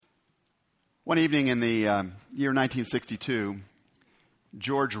One evening in the year 1962,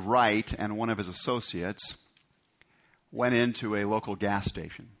 George Wright and one of his associates went into a local gas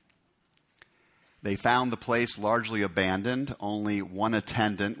station. They found the place largely abandoned. Only one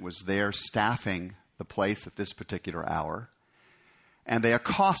attendant was there staffing the place at this particular hour. And they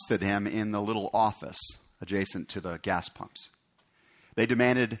accosted him in the little office adjacent to the gas pumps. They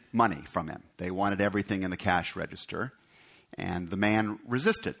demanded money from him. They wanted everything in the cash register. And the man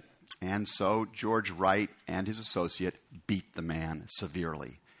resisted. And so George Wright and his associate beat the man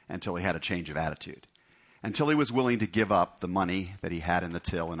severely until he had a change of attitude, until he was willing to give up the money that he had in the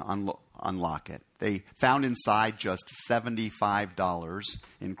till and unlock it. They found inside just $75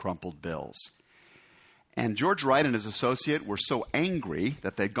 in crumpled bills. And George Wright and his associate were so angry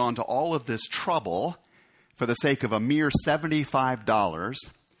that they'd gone to all of this trouble for the sake of a mere $75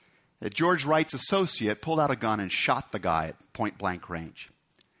 that George Wright's associate pulled out a gun and shot the guy at point-blank range.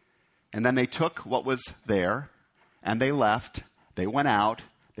 And then they took what was there, and they left. They went out.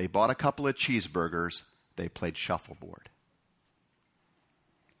 They bought a couple of cheeseburgers. They played shuffleboard.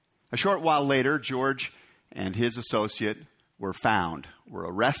 A short while later, George and his associate were found, were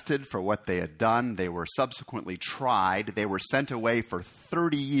arrested for what they had done. They were subsequently tried. They were sent away for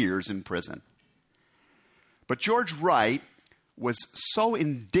 30 years in prison. But George Wright was so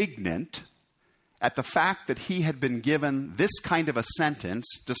indignant at the fact that he had been given this kind of a sentence,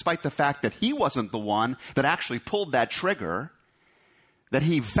 despite the fact that he wasn't the one that actually pulled that trigger, that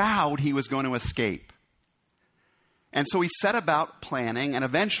he vowed he was going to escape. And so he set about planning and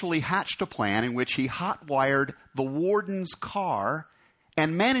eventually hatched a plan in which he hot-wired the warden's car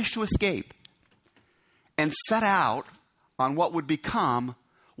and managed to escape and set out on what would become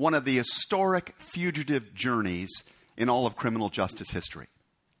one of the historic fugitive journeys in all of criminal justice history.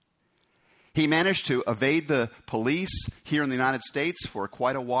 He managed to evade the police here in the United States for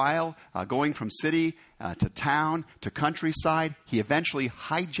quite a while, going from city to town to countryside. He eventually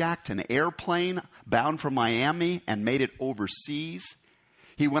hijacked an airplane bound for Miami and made it overseas.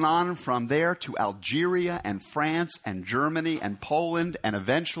 He went on from there to Algeria and France and Germany and Poland and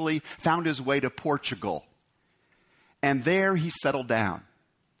eventually found his way to Portugal. And there he settled down.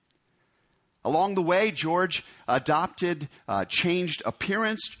 Along the way, George changed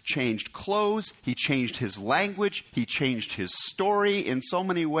appearance, changed clothes, he changed his language, he changed his story in so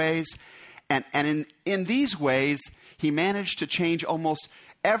many ways. And in these ways, he managed to change almost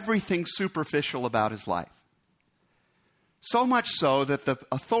everything superficial about his life. So much so that the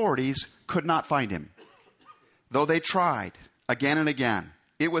authorities could not find him, though they tried again and again.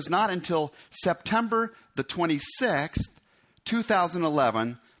 It was not until September the 26th,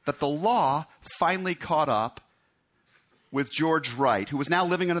 2011, that the law finally caught up with George Wright, who was now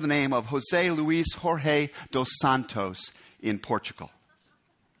living under the name of José Luis Jorge dos Santos in Portugal.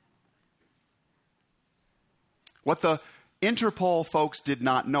 What the Interpol folks did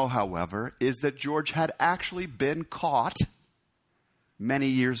not know, however, is that George had actually been caught many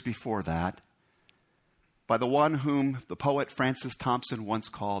years before that by the one whom the poet Francis Thompson once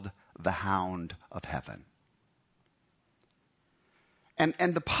called the Hound of Heaven.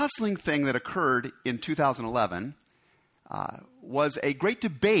 And the puzzling thing that occurred in 2011 was a great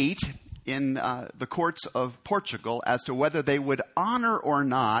debate in the courts of Portugal as to whether they would honor or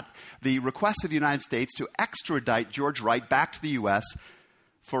not the request of the United States to extradite George Wright back to the U.S.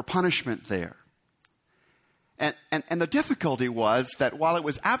 for punishment there. And the difficulty was that while it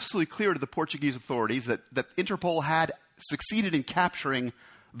was absolutely clear to the Portuguese authorities that Interpol had succeeded in capturing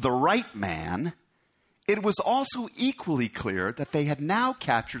the right man, it was also equally clear that they had now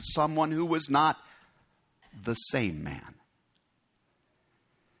captured someone who was not the same man.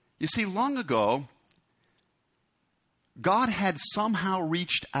 You see, long ago, God had somehow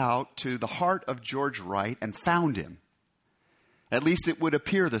reached out to the heart of George Wright and found him. At least it would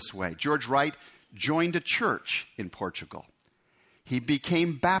appear this way. George Wright joined a church in Portugal. He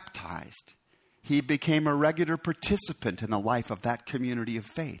became baptized. He became a regular participant in the life of that community of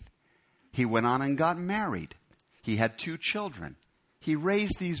faith. He went on and got married. He had 2 children. He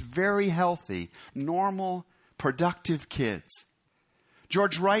raised these very healthy, normal, productive kids.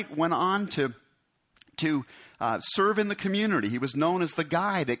 George Wright went on to serve in the community. He was known as the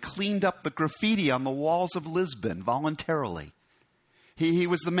guy that cleaned up the graffiti on the walls of Lisbon voluntarily. He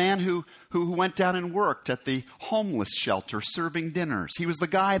was the man who went down and worked at the homeless shelter serving dinners. He was the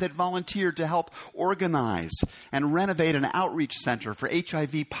guy that volunteered to help organize and renovate an outreach center for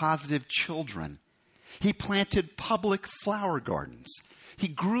HIV-positive children. He planted public flower gardens. He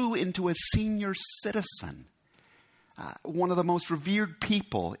grew into a senior citizen. one of the most revered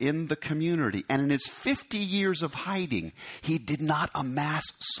people in the community. And in his 50 years of hiding, he did not amass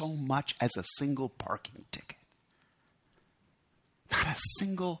so much as a single parking ticket. Not a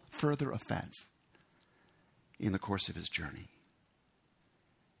single further offense in the course of his journey.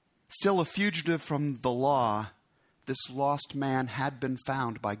 Still a fugitive from the law, this lost man had been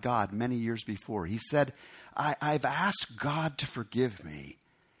found by God many years before. He said, I've asked God to forgive me,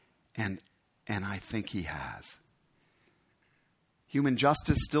 and I think he has. Human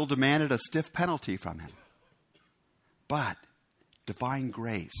justice still demanded a stiff penalty from him. But divine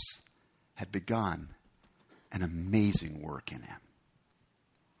grace had begun an amazing work in him.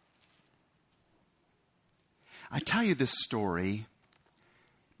 I tell you this story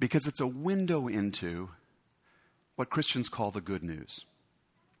because it's a window into what Christians call the good news.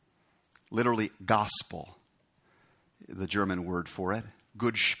 Literally, gospel, the German word for it.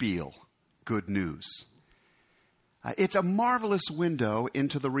 Good spiel, good news. It's a marvelous window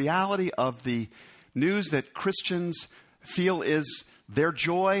into the reality of the news that Christians feel is their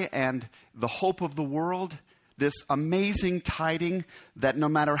joy and the hope of the world. This amazing tiding that no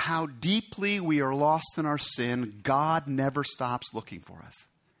matter how deeply we are lost in our sin, God never stops looking for us.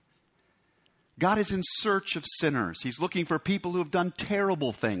 God is in search of sinners. He's looking for people who have done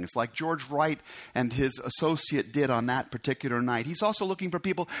terrible things like George Wright and his associate did on that particular night. He's also looking for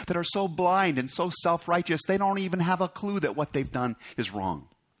people that are so blind and so self-righteous they don't even have a clue that what they've done is wrong.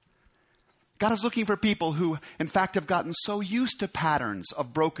 God is looking for people who, in fact, have gotten so used to patterns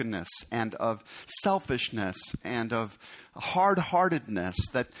of brokenness and of selfishness and of hard-heartedness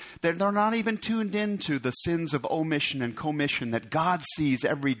that they're not even tuned into the sins of omission and commission that God sees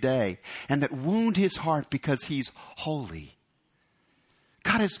every day and that wound his heart because he's holy.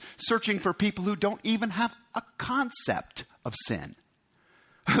 God is searching for people who don't even have a concept of sin.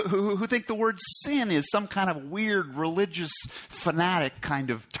 Who think the word sin is some kind of weird religious fanatic kind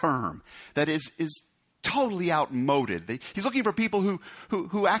of term that is totally outmoded. He's looking for people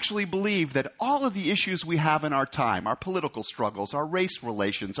who actually believe that all of the issues we have in our time, our political struggles, our race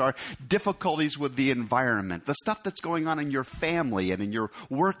relations, our difficulties with the environment, the stuff that's going on in your family and in your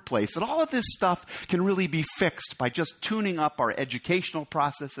workplace, that all of this stuff can really be fixed by just tuning up our educational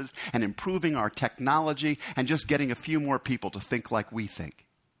processes and improving our technology and just getting a few more people to think like we think.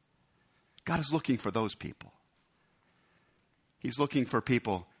 God is looking for those people. He's looking for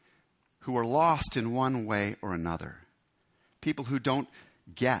people who are lost in one way or another. People who don't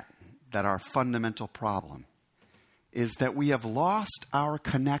get that our fundamental problem is that we have lost our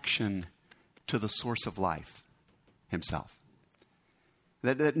connection to the source of life, himself.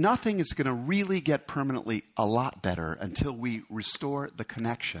 That nothing is going to really get permanently a lot better until we restore the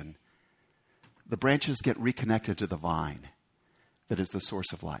connection. The branches get reconnected to the vine that is the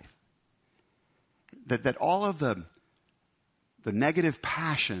source of life. That all of the negative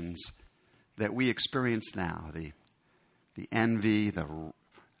passions that we experience now, the envy, the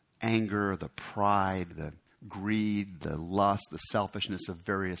anger, the pride, the greed, the lust, the selfishness of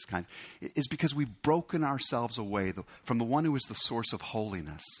various kinds, is because we've broken ourselves away from the one who is the source of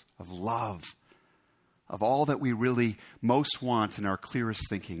holiness, of love, of all that we really most want in our clearest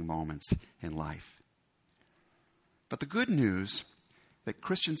thinking moments in life. But the good news that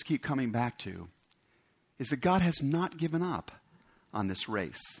Christians keep coming back to is that God has not given up on this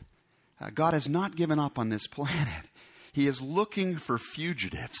race. God has not given up on this planet. He is looking for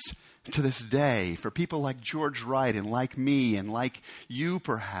fugitives to this day, for people like George Wright and like me and like you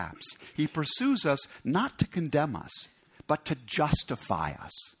perhaps. He pursues us not to condemn us, but to justify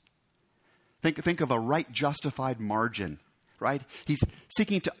us. Think of a right justified margin, right? He's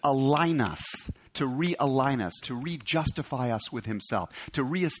seeking to align us, to realign us, to re-justify us with himself, to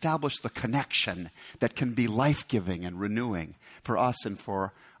reestablish the connection that can be life-giving and renewing for us and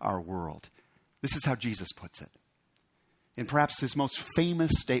for our world. This is how Jesus puts it in perhaps his most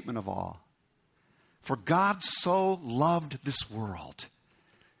famous statement of all. For God so loved this world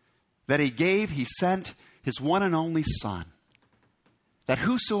that he sent his one and only Son, that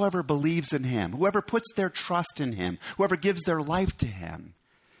whosoever believes in him, whoever puts their trust in him, whoever gives their life to him,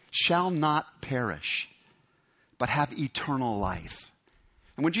 shall not perish, but have eternal life.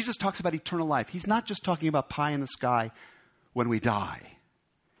 And when Jesus talks about eternal life, he's not just talking about pie in the sky when we die.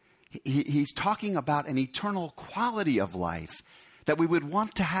 He's talking about an eternal quality of life that we would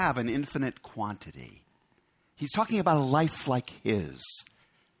want to have in infinite quantity. He's talking about a life like his.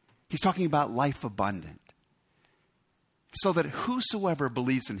 He's talking about life abundant. So that whosoever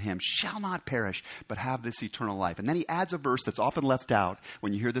believes in him shall not perish, but have this eternal life. And then he adds a verse that's often left out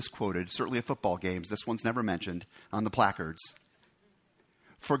when you hear this quoted, certainly at football games. This one's never mentioned on the placards.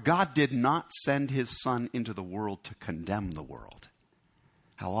 For God did not send his Son into the world to condemn the world.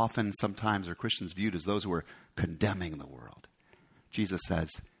 How often sometimes are Christians viewed as those who are condemning the world? Jesus says,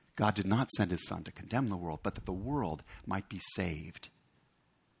 God did not send his Son to condemn the world, but that the world might be saved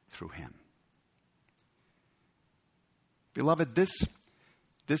through him. Beloved, this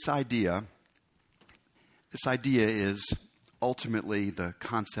idea is ultimately the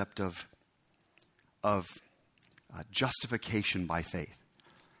concept of justification by faith.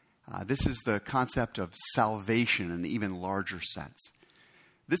 This is the concept of salvation in an even larger sense.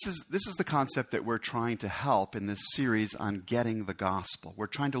 This is the concept that we're trying to help in this series on getting the gospel. We're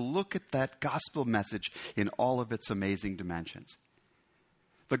trying to look at that gospel message in all of its amazing dimensions.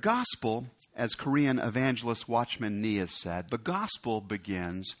 The gospel, as Korean evangelist Watchman Nee has said, the gospel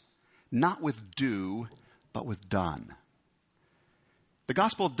begins not with do, but with done. The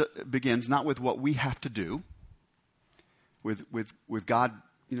gospel begins not with what we have to do, with God,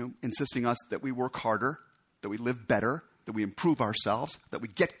 insisting us that we work harder, that we live better, that we improve ourselves, that we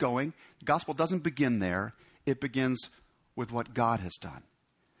get going. The gospel doesn't begin there. It begins with what God has done.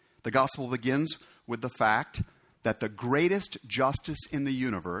 The gospel begins with the fact that the greatest justice in the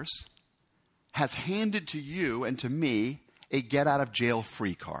universe has handed to you and to me a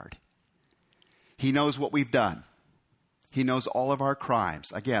get-out-of-jail-free card. He knows what we've done. He knows all of our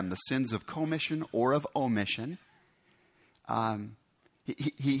crimes. Again, the sins of commission or of omission.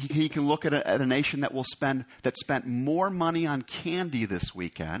 He can look at a nation that spent more money on candy this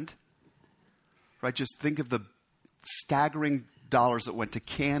weekend. Right? Just think of the staggering dollars that went to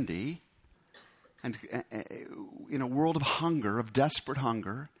candy. And in a world of hunger, of desperate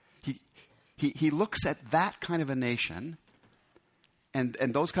hunger, he looks at that kind of a nation and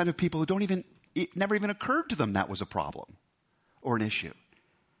those kind of people who it never even occurred to them that was a problem or an issue.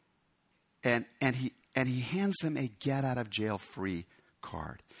 And he hands them a get-out-of-jail-free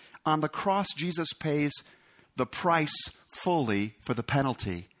card. On the cross, Jesus pays the price fully for the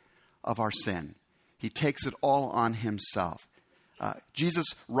penalty of our sin. He takes it all on himself. Jesus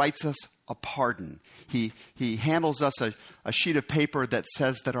writes us a pardon. He handles us a sheet of paper that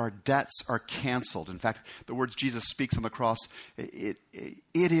says that our debts are canceled. In fact, the words Jesus speaks on the cross, it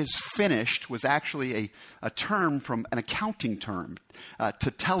is finished, was actually a term from an accounting term.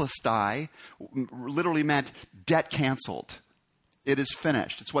 Tetelestai literally meant debt canceled. It is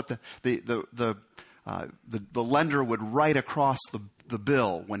finished. It's what the lender would write across the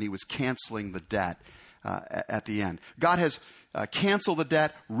bill when he was canceling the debt at the end. God has canceled the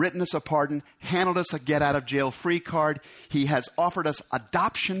debt, written us a pardon, handed us a get-out-of-jail-free card. He has offered us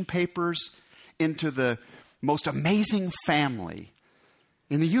adoption papers into the most amazing family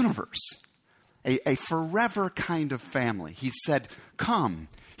in the universe, a forever kind of family. He said, come,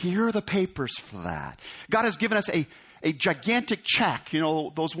 here are the papers for that. God has given us a gigantic check,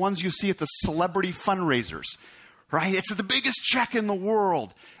 those ones you see at the celebrity fundraisers. Right? It's the biggest check in the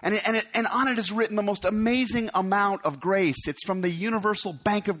world. And on it is written the most amazing amount of grace. It's from the Universal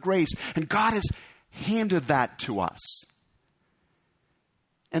Bank of Grace. And God has handed that to us.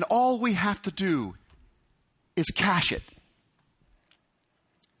 And all we have to do is cash it.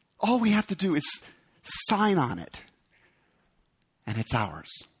 All we have to do is sign on it. And it's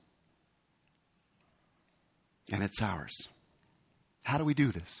ours. And it's ours. How do we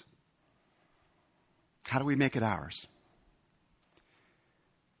do this? How do we make it ours?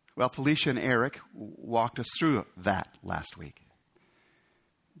 Well, Felicia and Eric walked us through that last week.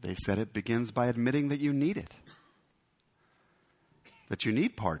 They said it begins by admitting that you need it. That you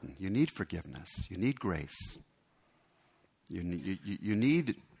need pardon. You need forgiveness. You need grace. You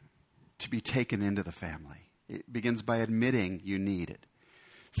need to be taken into the family. It begins by admitting you need it.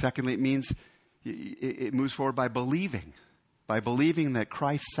 Secondly, it moves forward by believing that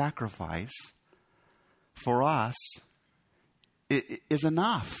Christ's sacrifice for us is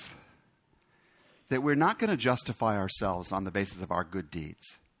enough. That we're not going to justify ourselves on the basis of our good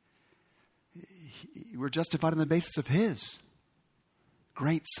deeds. We're justified on the basis of his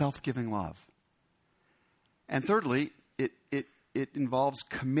great self-giving love. And thirdly, it involves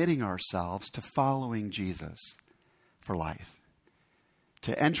committing ourselves to following Jesus for life,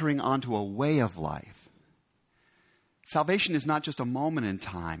 to entering onto a way of life. Salvation is not just a moment in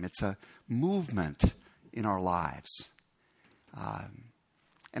time, it's a movement in our lives.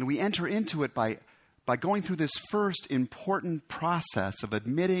 And we enter into it by going through this first important process of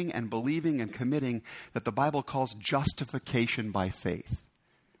admitting and believing and committing that the Bible calls justification by faith.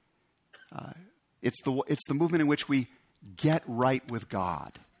 It's the movement in which we get right with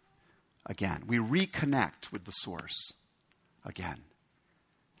God again. We reconnect with the source again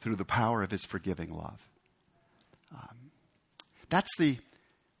through the power of his forgiving love. That's the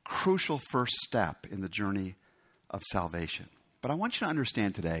crucial first step in the journey of salvation. But I want you to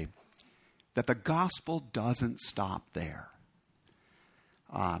understand today that the gospel doesn't stop there.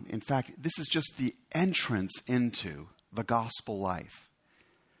 In fact, this is just the entrance into the gospel life.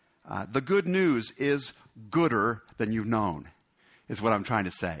 The good news is gooder than you've known, is what I'm trying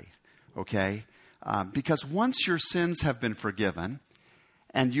to say, okay? Because once your sins have been forgiven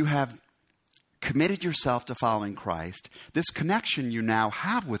and you have committed yourself to following Christ, this connection you now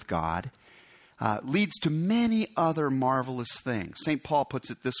have with God leads to many other marvelous things. St. Paul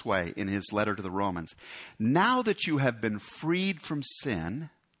puts it this way in his letter to the Romans. Now that you have been freed from sin,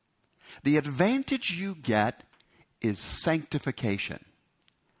 the advantage you get is sanctification.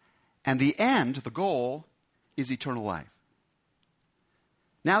 And the end, the goal, is eternal life.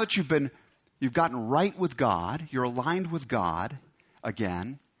 Now that you've gotten right with God, you're aligned with God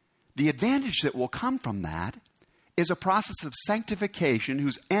again, the advantage that will come from that is a process of sanctification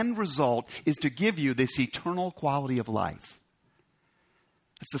whose end result is to give you this eternal quality of life.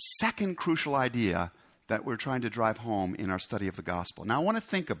 That's the second crucial idea that we're trying to drive home in our study of the gospel. Now, I want to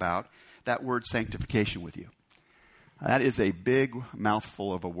think about that word sanctification with you. That is a big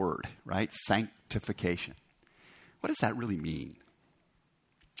mouthful of a word, right? Sanctification. What does that really mean?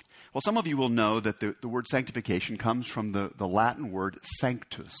 Well, some of you will know that the word sanctification comes from the Latin word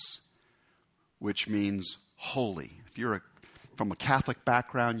sanctus, which means holy. If you're from a Catholic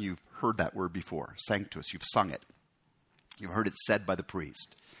background, you've heard that word before, sanctus. You've sung it. You've heard it said by the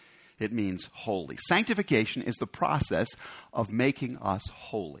priest. It means holy. Sanctification is the process of making us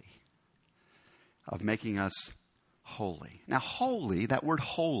holy. Of making us holy. Now, holy, that word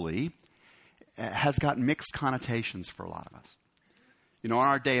holy, has got mixed connotations for a lot of us. You know, in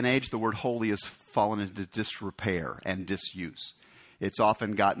our day and age, the word holy has fallen into disrepair and disuse. It's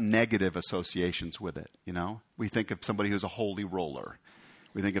often got negative associations with it, you know. We think of somebody who's a holy roller.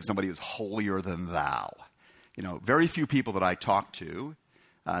 We think of somebody who's holier than thou. You know, very few people that I talk to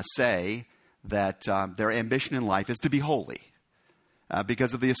say that their ambition in life is to be holy.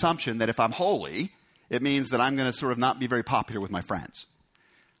 Because of the assumption that if I'm holy, it means that I'm going to sort of not be very popular with my friends.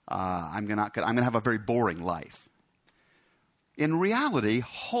 I'm going to have a very boring life. In reality,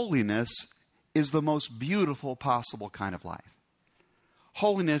 holiness is the most beautiful possible kind of life.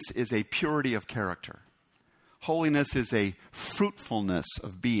 Holiness is a purity of character. Holiness is a fruitfulness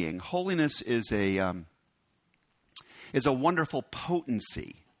of being. Holiness is a wonderful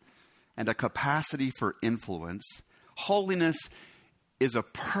potency and a capacity for influence. Holiness is a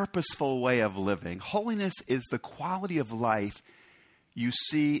purposeful way of living. Holiness is the quality of life you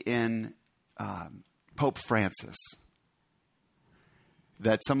see in Pope Francis,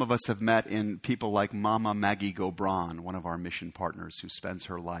 that some of us have met in people like Mama Maggie Gobran, one of our mission partners who spends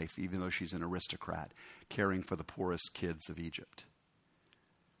her life, even though she's an aristocrat, caring for the poorest kids of Egypt.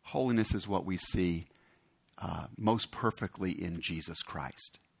 Holiness is what we see most perfectly in Jesus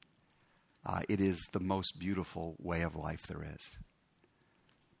Christ. It is the most beautiful way of life there is.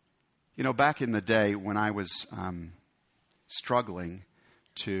 You know, back in the day when I was struggling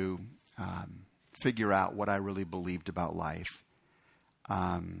to figure out what I really believed about life,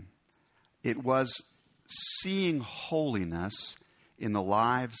 it was seeing holiness in the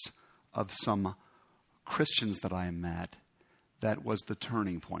lives of some Christians that I met that was the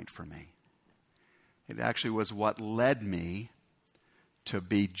turning point for me. It actually was what led me to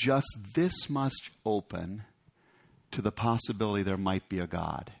be just this much open to the possibility there might be a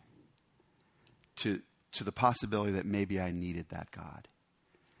God, to the possibility that maybe I needed that God.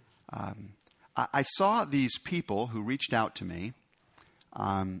 I saw these people who reached out to me.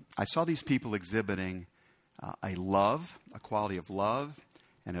 I saw these people exhibiting a quality of love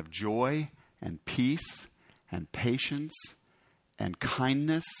and of joy and peace and patience and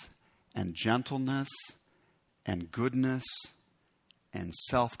kindness and gentleness and goodness and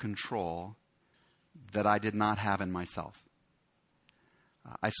self-control that I did not have in myself.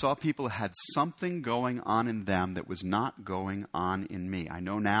 I saw people who had something going on in them that was not going on in me. I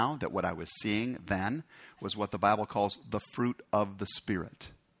know now that what I was seeing then was what the Bible calls the fruit of the Spirit.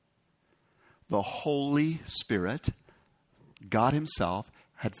 The Holy Spirit, God Himself,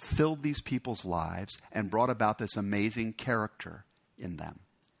 had filled these people's lives and brought about this amazing character in them.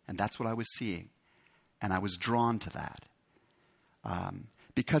 And that's what I was seeing. And I was drawn to that.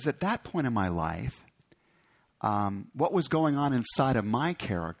 Because at that point in my life, what was going on inside of my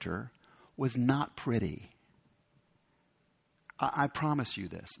character was not pretty. I promise you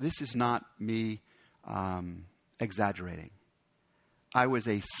this. This is not me exaggerating. I was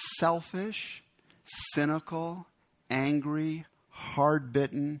a selfish, cynical, angry,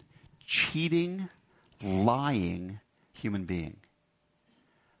 hard-bitten, cheating, lying human being.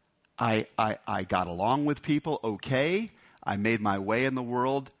 I got along with people okay. I made my way in the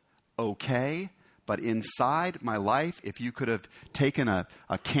world okay. But inside my life, if you could have taken a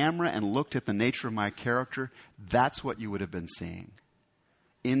camera and looked at the nature of my character, that's what you would have been seeing.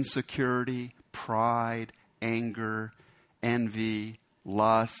 Insecurity, pride, anger, envy,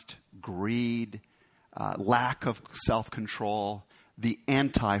 lust, greed, lack of self-control, the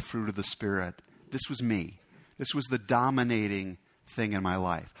anti-fruit of the Spirit. This was me. This was the dominating thing in my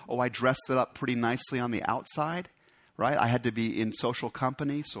life. Oh, I dressed it up pretty nicely on the outside, right? I had to be in social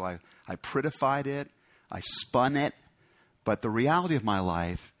company, so I prettified it. I spun it. But the reality of my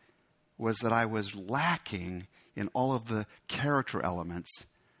life was that I was lacking in all of the character elements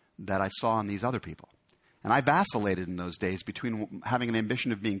that I saw in these other people. And I vacillated in those days between having an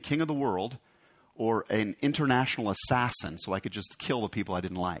ambition of being king of the world or an international assassin so I could just kill the people I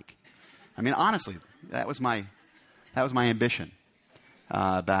didn't like. I mean, honestly, that was my ambition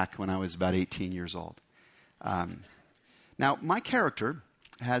back when I was about 18 years old. Now, my character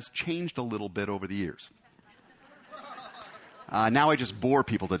has changed a little bit over the years. Now I just bore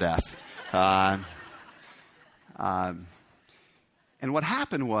people to death. And what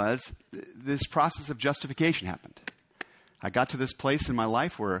happened was this process of justification happened. I got to this place in my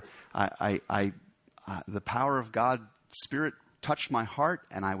life where the power of God's Spirit touched my heart,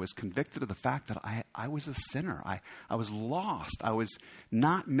 and I was convicted of the fact that I was a sinner. I was lost. I was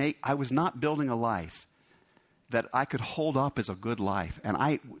not building a life that I could hold up as a good life.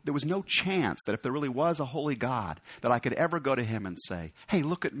 And there was no chance that if there really was a holy God, that I could ever go to him and say, hey,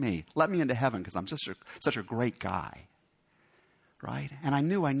 look at me. Let me into heaven because I'm such a great guy. Right? And I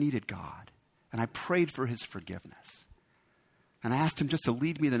knew I needed God. And I prayed for his forgiveness. And I asked him just to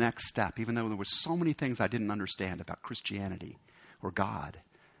lead me the next step, even though there were so many things I didn't understand about Christianity or God.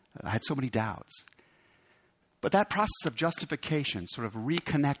 I had so many doubts. But that process of justification sort of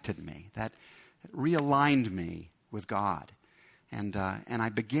reconnected me. That realigned me with God. And I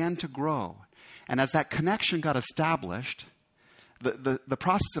began to grow. And as that connection got established, the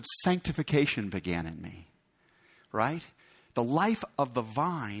process of sanctification began in me. Right? The life of the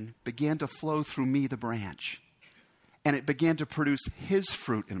vine began to flow through me, the branch. And it began to produce his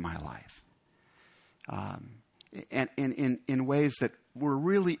fruit in my life. And in ways that were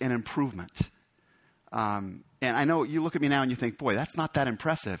really an improvement. And I know you look at me now and you think, boy, that's not that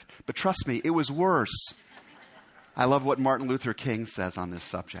impressive. But trust me, it was worse. I love what Martin Luther King says on this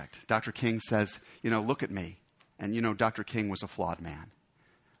subject. Dr. King says, look at me. And Dr. King was a flawed man.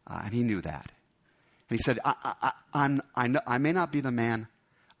 And he knew that. And he said, I may not be the man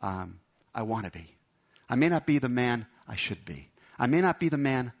I want to be. I may not be the man I should be. I may not be the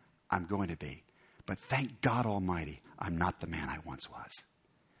man I'm going to be. But thank God Almighty, I'm not the man I once was.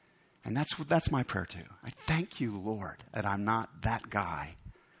 And that's my prayer too. I thank you, Lord, that I'm not that guy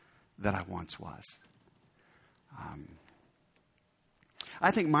that I once was.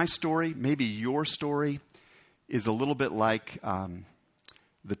 I think my story, maybe your story, is a little bit like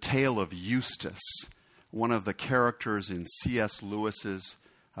the tale of Eustace, one of the characters in C.S. Lewis's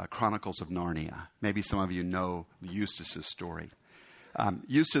Chronicles of Narnia. Maybe some of you know Eustace's story.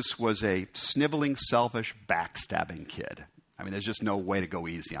 Eustace was a sniveling, selfish, backstabbing kid. I mean, there's just no way to go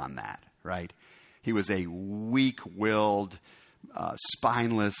easy on that, right? He was a weak-willed,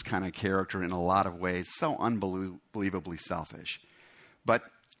 spineless kind of character in a lot of ways, so unbelievably selfish. But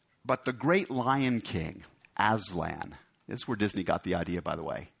the great Lion King, Aslan, this is where Disney got the idea, by the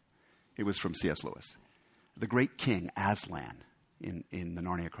way. It was from C.S. Lewis. The great king, Aslan, in the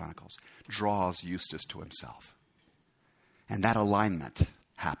Narnia Chronicles, draws Eustace to himself. And that alignment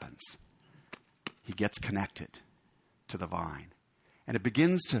happens. He gets connected to the vine. And it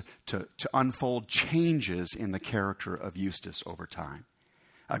begins to unfold changes in the character of Eustace over time.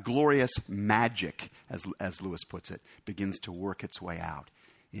 A glorious magic, as Lewis puts it, begins to work its way out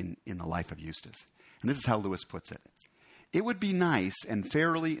in the life of Eustace. And this is how Lewis puts it. It would be nice and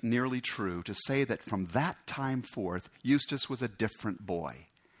fairly nearly true to say that from that time forth, Eustace was a different boy.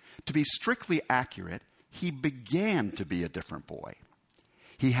 To be strictly accurate, he began to be a different boy.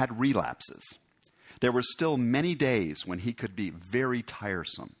 He had relapses. There were still many days when he could be very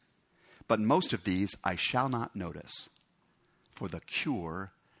tiresome. But most of these I shall not notice, for the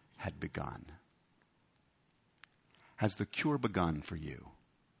cure had begun. Has the cure begun for you?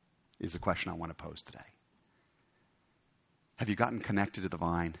 Is the question I want to pose today. Have you gotten connected to the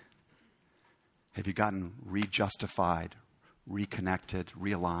vine? Have you gotten rejustified, reconnected,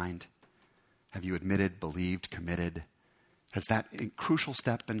 realigned? Have you admitted, believed, committed? Has that crucial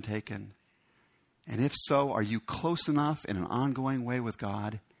step been taken? And if so, are you close enough in an ongoing way with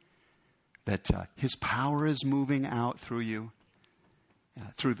God that his power is moving out through you?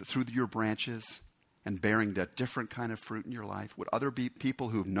 through your branches and bearing a different kind of fruit in your life? Would other people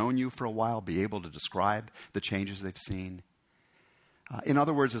who've known you for a while be able to describe the changes they've seen? In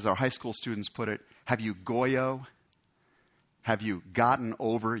other words, as our high school students put it, have you Goyo? Have you gotten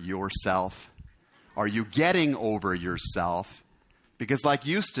over yourself? Are you getting over yourself? Because like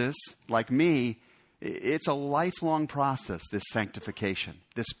Eustace, like me, it's a lifelong process, this sanctification,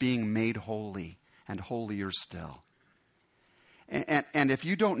 this being made holy and holier still. And if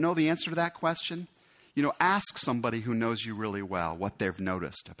you don't know the answer to that question, ask somebody who knows you really well what they've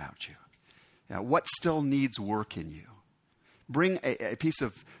noticed about you. What still needs work in you. Bring a piece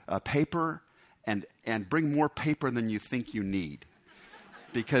of paper and bring more paper than you think you need.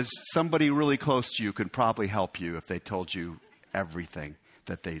 Because somebody really close to you could probably help you if they told you everything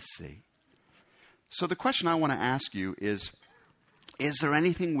that they see. So the question I want to ask you is there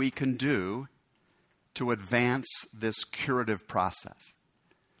anything we can do to advance this curative process?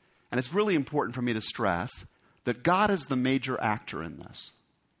 And it's really important for me to stress that God is the major actor in this.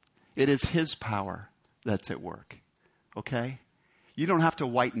 It is His power that's at work. Okay? You don't have to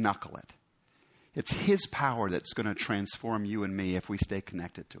white knuckle it. It's His power that's going to transform you and me if we stay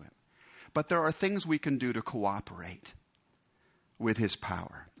connected to Him. But there are things we can do to cooperate with His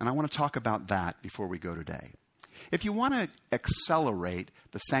power. And I want to talk about that before we go today. If you want to accelerate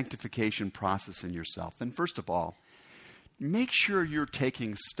the sanctification process in yourself, then first of all, make sure you're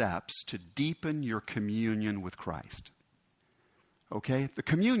taking steps to deepen your communion with Christ. Okay? The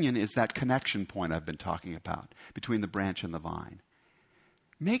communion is that connection point I've been talking about between the branch and the vine.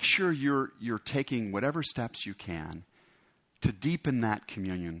 Make sure you're taking whatever steps you can to deepen that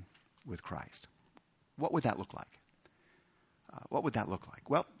communion with Christ. What would that look like? What would that look like?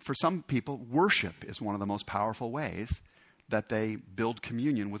 Well, for some people, worship is one of the most powerful ways that they build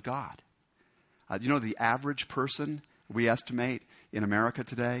communion with God. The average person, we estimate, in America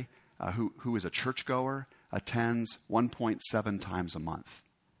today, who is a churchgoer, attends 1.7 times a month.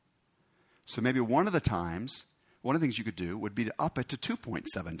 So maybe one of the things you could do would be to up it to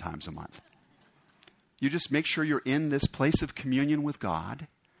 2.7 times a month. You just make sure you're in this place of communion with God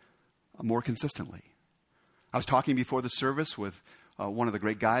more consistently. I was talking before the service with one of the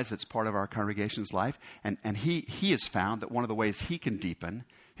great guys that's part of our congregation's life, and he has found that one of the ways he can deepen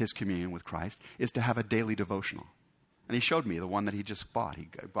his communion with Christ is to have a daily devotional. And he showed me the one that he just bought. He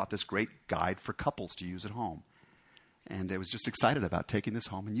bought this great guide for couples to use at home. And I was just excited about taking this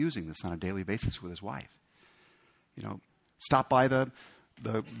home and using this on a daily basis with his wife. Stop by the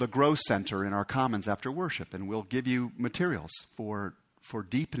Grow Center in our commons after worship, and we'll give you materials for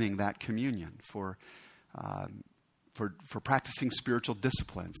deepening that communion, for practicing spiritual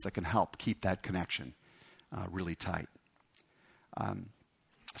disciplines that can help keep that connection really tight.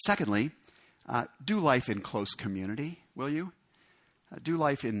 Secondly, do life in close community, will you? Do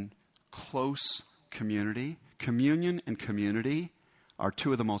life in close community. Communion and community are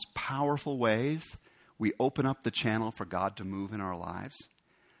two of the most powerful ways we open up the channel for God to move in our lives.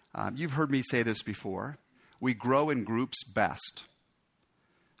 You've heard me say this before. We grow in groups best.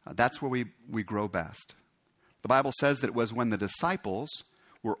 That's where we grow best. The Bible says that it was when the disciples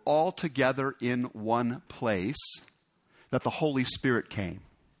were all together in one place that the Holy Spirit came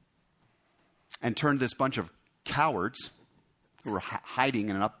and turned this bunch of cowards who were hiding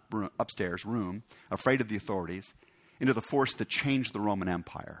in an upstairs room, afraid of the authorities, into the force that changed the Roman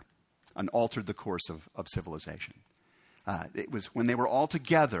Empire and altered the course of civilization. It was when they were all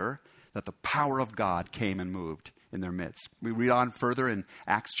together that the power of God came and moved in their midst. We read on further in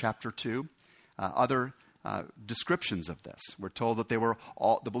Acts chapter 2, other descriptions of this. We're told that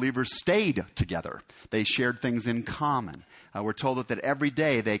the believers stayed together. They shared things in common. We're told that every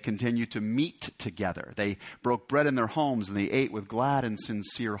day they continued to meet together. They broke bread in their homes and they ate with glad and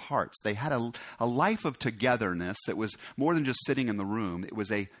sincere hearts. They had a life of togetherness that was more than just sitting in the room. It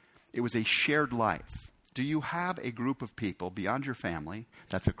was a shared life. Do you have a group of people beyond your family?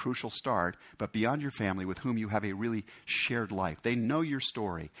 That's a crucial start, but beyond your family with whom you have a really shared life. They know your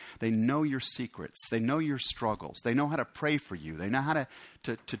story. They know your secrets. They know your struggles. They know how to pray for you. They know how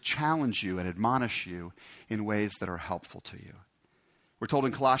to challenge you and admonish you in ways that are helpful to you. We're told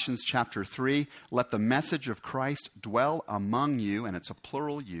in Colossians chapter 3, let the message of Christ dwell among you, and it's a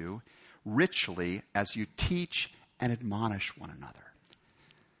plural you, richly as you teach and admonish one another.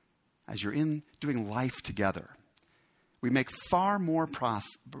 As you're doing life together, we make far more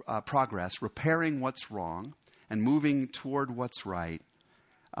progress repairing what's wrong and moving toward what's right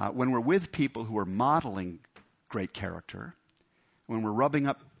when we're with people who are modeling great character, when we're rubbing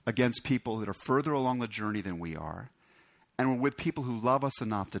up against people that are further along the journey than we are, and we're with people who love us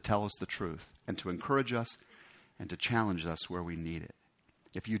enough to tell us the truth and to encourage us and to challenge us where we need it.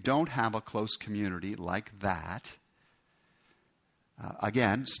 If you don't have a close community like that,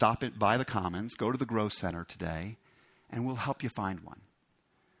 again, stop it by the Commons, go to the Grow Center today, and we'll help you find one.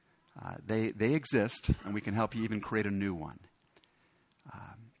 They exist, and we can help you even create a new one.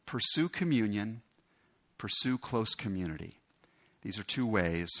 Pursue communion, pursue close community. These are two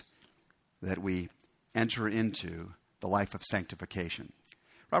ways that we enter into the life of sanctification.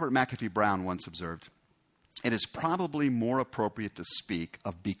 Robert McAfee Brown once observed, "It is probably more appropriate to speak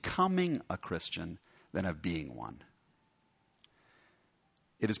of becoming a Christian than of being one."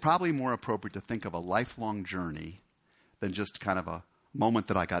 It is probably more appropriate to think of a lifelong journey than just kind of a moment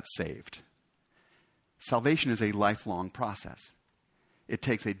that I got saved. Salvation is a lifelong process. It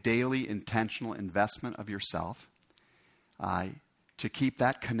takes a daily intentional investment of yourself to keep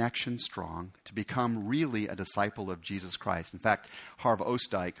that connection strong, to become really a disciple of Jesus Christ. In fact, Harv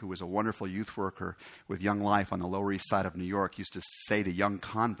Oostdijk, who was a wonderful youth worker with Young Life on the Lower East Side of New York, used to say to young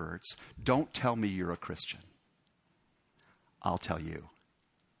converts, "Don't tell me you're a Christian. I'll tell you.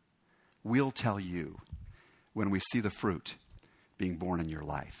 We'll tell you when we see the fruit being born in your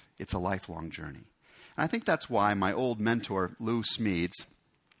life." It's a lifelong journey. And I think that's why my old mentor, Lou Smedes,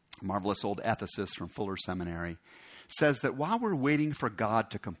 a marvelous old ethicist from Fuller Seminary, says that while we're waiting for God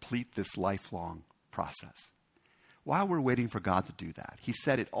to complete this lifelong process, while we're waiting for God to do that, he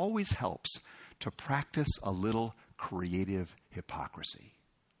said it always helps to practice a little creative hypocrisy.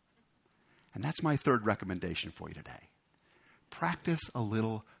 And that's my third recommendation for you today. Practice a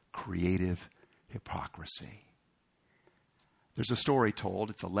little creative hypocrisy. There's a story told,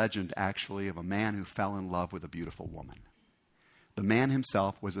 it's a legend actually, of a man who fell in love with a beautiful woman. The man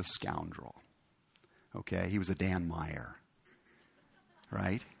himself was a scoundrel. Okay, he was a Dan Meyer,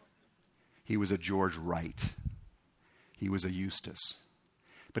 right? He was a George Wright. He was a Eustace.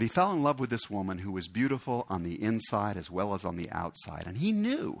 But he fell in love with this woman who was beautiful on the inside as well as on the outside. And he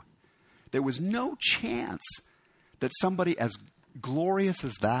knew there was no chance that somebody as glorious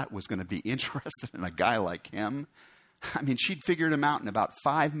as that was going to be interested in a guy like him. I mean, she'd figured him out in about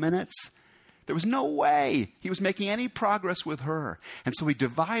 5 minutes. There was no way he was making any progress with her. And so he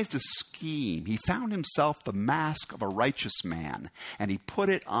devised a scheme. He found himself the mask of a righteous man, and he put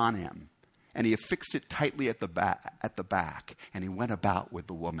it on him. And he affixed it tightly at the back, and he went about with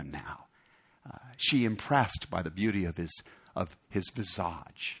the woman now. She impressed by the beauty of his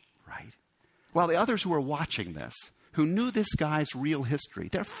visage, right? While the others who were watching this, who knew this guy's real history,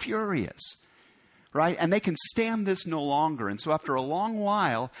 they're furious. Right? And they can stand this no longer. And so after a long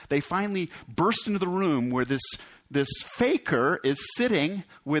while, they finally burst into the room where this faker is sitting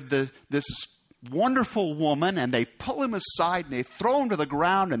with this wonderful woman, and they pull him aside and they throw him to the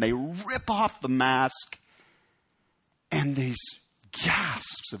ground and they rip off the mask. And these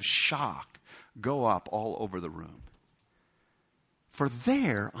gasps of shock go up all over the room. For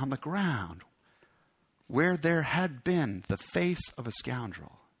there on the ground, where there had been the face of a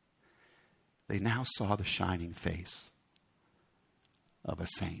scoundrel, they now saw the shining face of a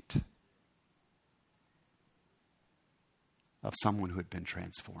saint, of someone who had been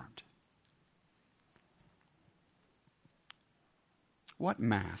transformed. What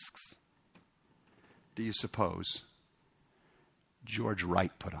masks do you suppose George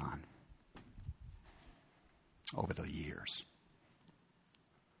Wright put on over the years?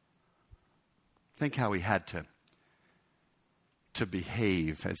 Think how he had to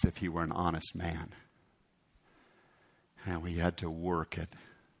behave as if he were an honest man. How he had to work at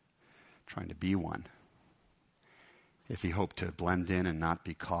trying to be one. If he hoped to blend in and not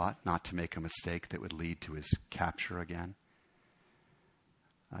be caught, not to make a mistake that would lead to his capture again.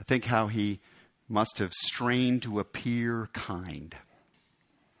 Think how he must have strained to appear kind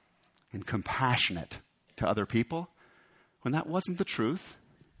and compassionate to other people when that wasn't the truth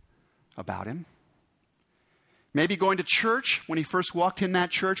about him. Maybe going to church when he first walked in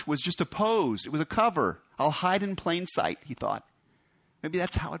that church was just a pose. It was a cover. I'll hide in plain sight, he thought. Maybe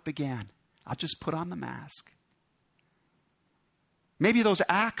that's how it began. I'll just put on the mask. Maybe those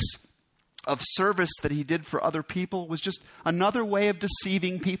acts of service that he did for other people was just another way of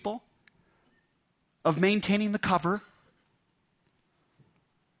deceiving people, of maintaining the cover.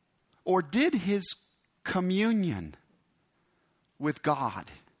 Or did his communion with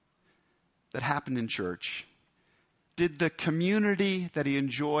God that happened in church, did the community that he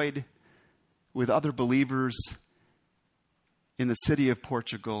enjoyed with other believers in the city of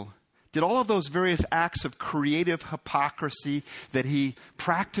Portugal, did all of those various acts of creative hypocrisy that he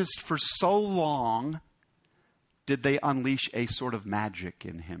practiced for so long, did they unleash a sort of magic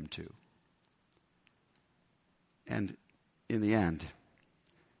in him too? And in the end,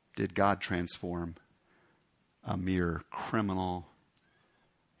 did God transform a mere criminal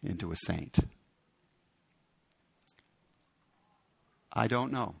into a saint? I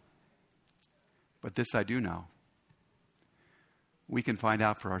don't know. But this I do know. We can find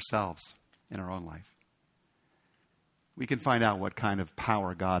out for ourselves in our own life. We can find out what kind of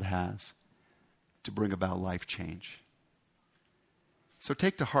power God has to bring about life change. So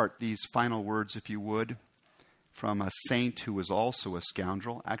take to heart these final words, if you would, from a saint who was also a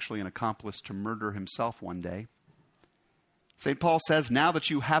scoundrel, actually an accomplice to murder himself one day. St. Paul says, now that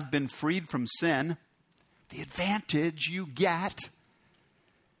you have been freed from sin, the advantage you get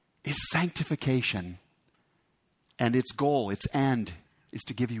is sanctification. And its goal, its end, is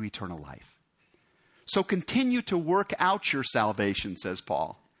to give you eternal life. So continue to work out your salvation, says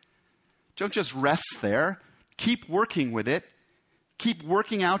Paul. Don't just rest there. Keep working with it. Keep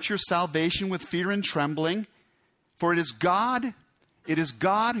working out your salvation with fear and trembling. For it is God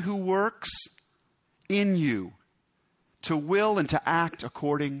who works in you to will and to act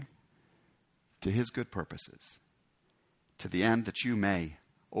according to his good purposes, to the end that you may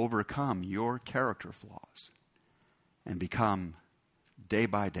overcome your character flaws and become, day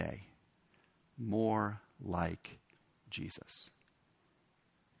by day, more like Jesus.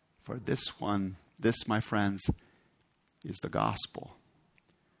 For this, my friends, is the gospel.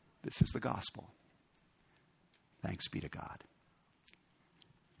 This is the gospel. Thanks be to God.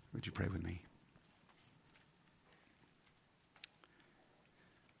 Would you pray with me?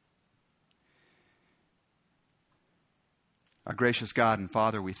 Our gracious God and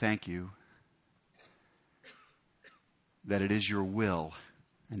Father, we thank you that it is your will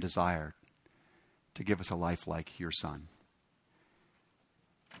and desire to give us a life like your Son,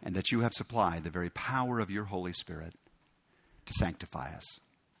 and that you have supplied the very power of your Holy Spirit to sanctify us.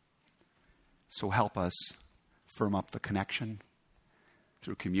 So help us firm up the connection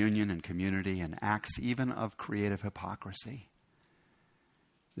through communion and community and acts even of creative hypocrisy,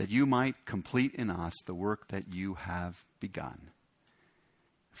 that you might complete in us the work that you have begun.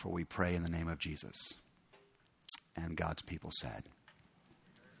 For we pray in the name of Jesus. And God's people said,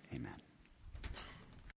 amen.